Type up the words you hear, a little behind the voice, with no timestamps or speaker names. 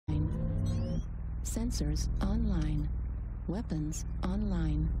Sensors online. Weapons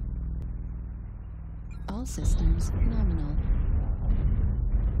online. All systems nominal.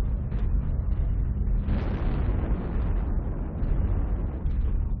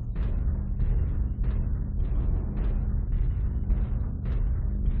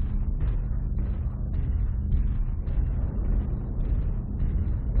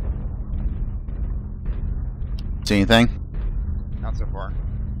 See anything? Not so far.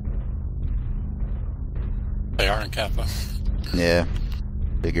 They are in Kappa. Yeah.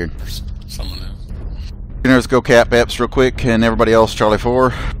 Figured. Someone is. Let's go Cap Eps real quick, and everybody else, Charlie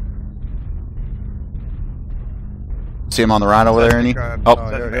 4. See him on the right over there, any?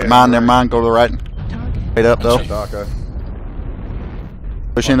 Oh, never mind, go to the right. Wait up, though.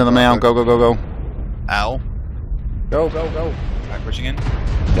 Push into the mound, go, go, go, go. Ow. Go, go, go. Alright, pushing in.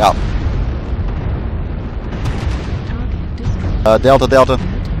 Yeah. Delta, Delta.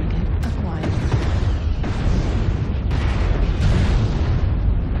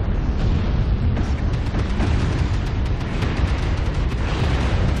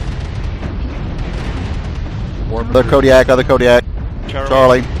 Other Kodiak, other Kodiak.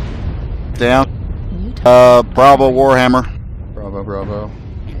 Charlie. Down. Bravo, Warhammer. Bravo, Bravo.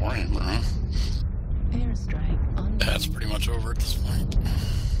 Warhammer, huh? Yeah, that's pretty much over at this point.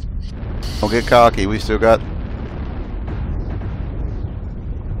 Don't get cocky, we still got...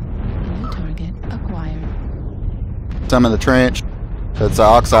 New target acquired. some in the trench. That's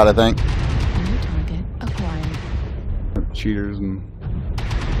oxide, I think. New target acquired. Cheaters and...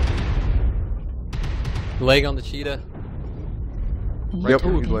 Leg on the cheetah. New Yep,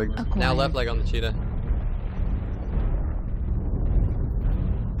 target he's leg. acquired. Now left leg on the cheetah.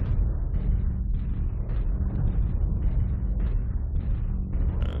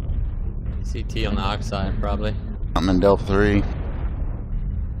 CT on the oxide, probably. I'm in Delta 3.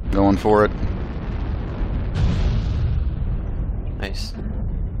 Going for it. Nice.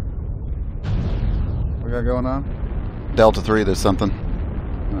 What we got going on? Delta 3, there's something.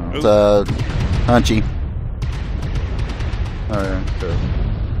 Oh, It's hunchy. oh yeah, good.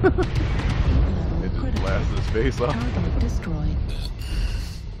 It just blasted his face off. Target destroyed.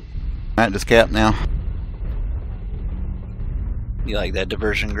 Alright, just cap now. You like that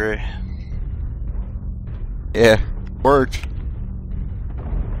diversion, Gray? Yeah, worked.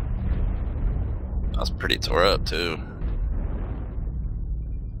 I was pretty tore up, too.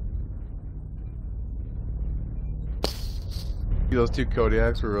 Those two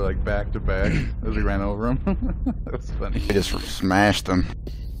Kodiaks were like back to back as we ran over them. That's funny. They just smashed them.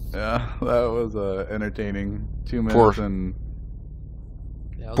 Yeah, that was entertaining. 2 minutes Poor- and...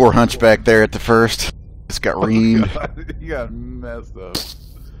 Yeah, Poor hunchback there at the first. Just got reamed. You got messed up.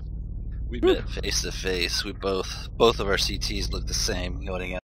 We met face to face. We both of our CTs looked the same going in.